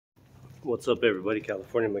What's up, everybody?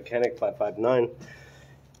 California Mechanic 559.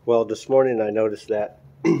 Well, this morning I noticed that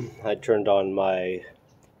I turned on my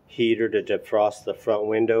heater to defrost the front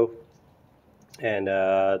window, and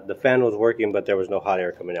the fan was working, but there was no hot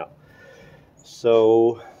air coming out.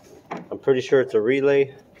 So I'm pretty sure it's a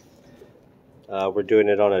relay. We're doing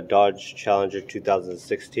it on a Dodge Challenger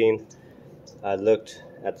 2016. I looked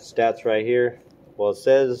at the stats right here. Well, it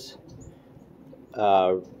says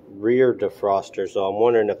rear defroster, so I'm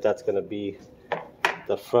wondering if that's going to be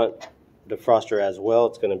the front defroster as well.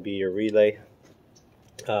 It's going to be your relay.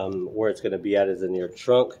 Where it's going to be at is in your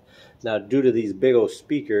trunk. Now, due to these big old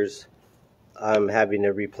speakers, I'm having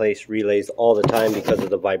to replace relays all the time because of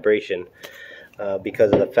the vibration,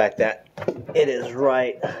 because of the fact that it is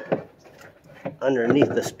right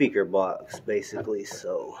underneath the speaker box, basically.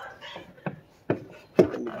 So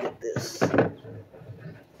let me get this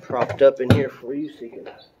propped up in here for you so you can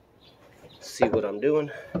see what I'm doing.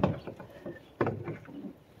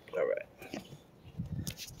 Alright.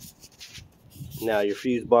 Now your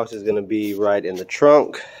fuse box is going to be right in the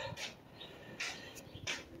trunk.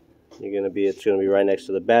 It's going to be right next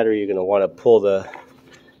to the battery. You're going to want to pull the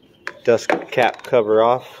dust cap cover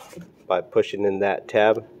off by pushing in that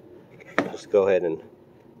tab. Just go ahead and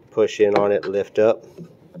push in on it, lift up.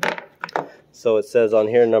 So it says on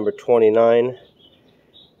here number 29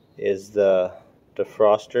 is the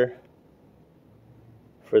defroster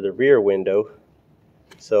for the rear window.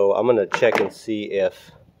 So I'm going to check and see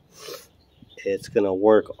if it's going to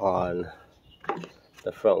work on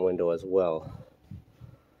the front window as well.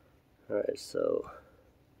 Alright, so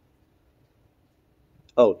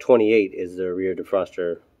 28 is the rear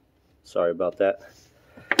defroster. Sorry about that.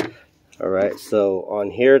 Alright, so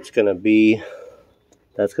on here it's going to be,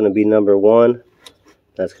 that's going to be number 1.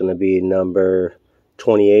 That's going to be number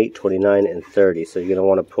 28, 29, and 30. So you're going to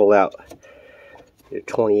want to pull out your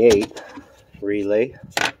 28 relay.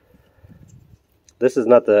 This is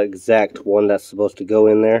not the exact one that's supposed to go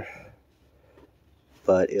in there,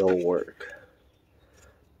 but it'll work.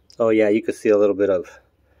 Oh yeah, you can see a little bit of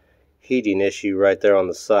heating issue right there on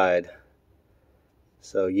the side.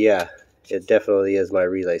 So yeah, it definitely is my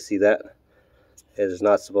relay. See that? It is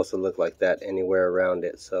not supposed to look like that anywhere around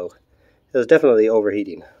it. So it's definitely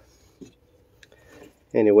overheating.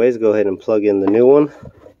 Anyways, go ahead and plug in the new one.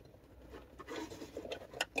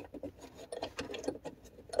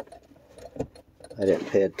 I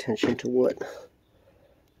didn't pay attention to what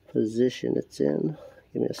position it's in.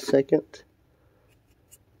 Give me a second.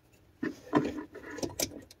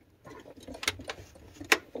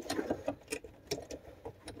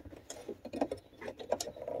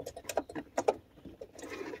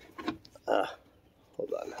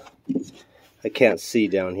 Hold on. I can't see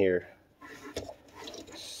down here.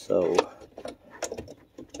 So,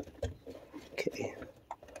 okay.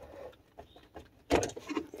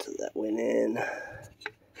 So that went in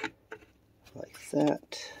like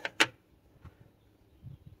that.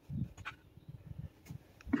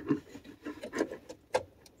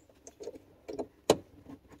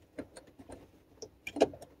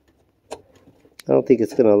 I don't think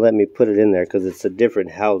it's going to let me put it in there because it's a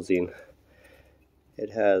different housing. It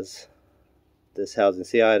has this housing.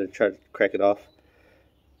 See, I had to try to crack it off.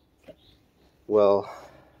 Well,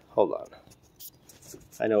 hold on.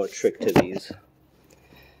 I know a trick to these.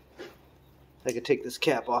 I could take this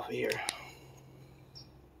cap off of here.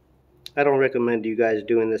 I don't recommend you guys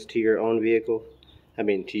doing this to your own vehicle. I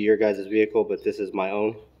mean, to your guys' vehicle, but this is my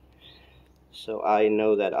own. So I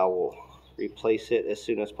know that I will replace it as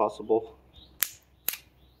soon as possible.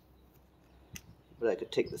 But I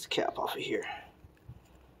could take this cap off of here.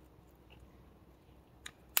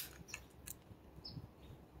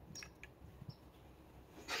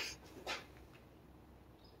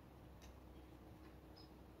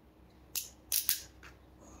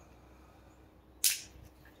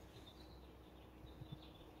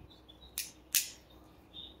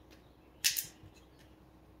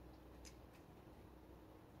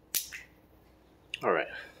 Alright,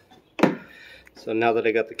 so now that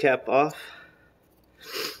I got the cap off,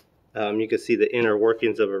 you can see the inner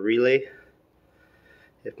workings of a relay.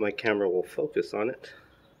 If my camera will focus on it.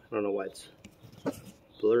 I don't know why it's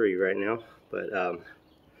blurry right now, but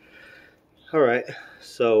alright,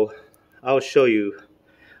 so I'll show you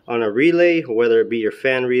on a relay, whether it be your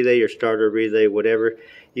fan relay, your starter relay, whatever,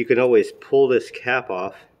 you can always pull this cap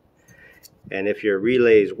off, and if your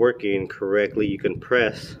relay is working correctly, you can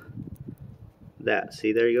press that.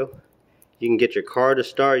 See, there you go. You can get your car to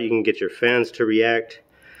start, you can get your fans to react,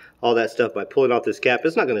 all that stuff by pulling off this cap.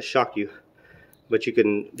 It's not going to shock you, but you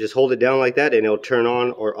can just hold it down like that and it'll turn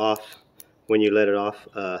on or off when you let it off.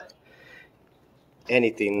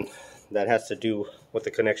 Anything that has to do with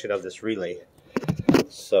the connection of this relay.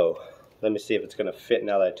 So let me see if it's going to fit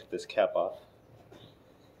now that I took this cap off.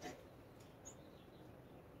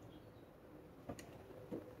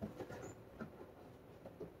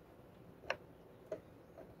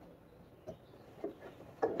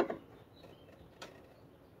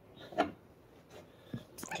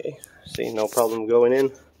 Okay, see, no problem going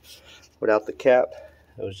in without the cap.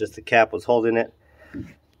 It was just the cap was holding it.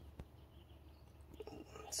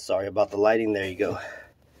 Sorry about the lighting. There you go.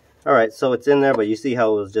 Alright, so it's in there, but you see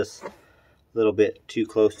how it was just a little bit too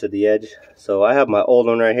close to the edge. So I have my old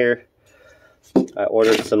one right here. I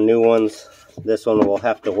ordered some new ones. This one will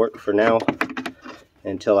have to work for now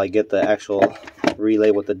until I get the actual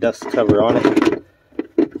relay with the dust cover on it.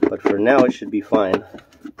 But for now it should be fine.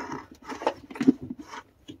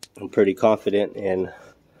 I'm pretty confident in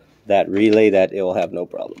that relay that it will have no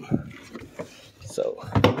problem. So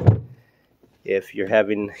if you're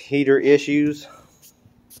having heater issues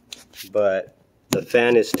but the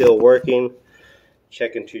fan is still working,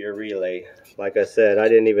 check into your relay. Like I said, I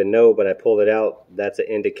didn't even know, but I pulled it out. That's an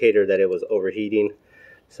indicator that it was overheating,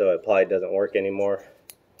 so it probably doesn't work anymore.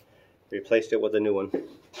 Replaced it with a new one.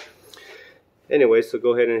 Anyway, so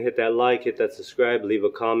go ahead and hit that like, hit that subscribe, leave a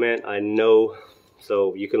comment. I know,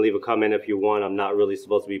 so you can leave a comment if you want. I'm not really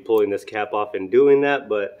supposed to be pulling this cap off and doing that,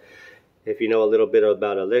 but if you know a little bit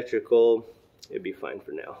about electrical, it'd be fine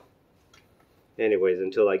for now. Anyways,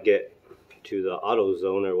 until I get to the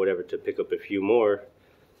AutoZone or whatever to pick up a few more,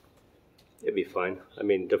 it'd be fine. I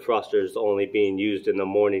mean, defroster is only being used in the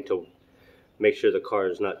morning to make sure the car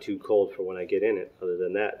is not too cold for when I get in it. Other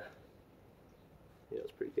than that, yeah,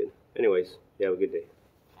 it's pretty good. Anyways, you have a good day.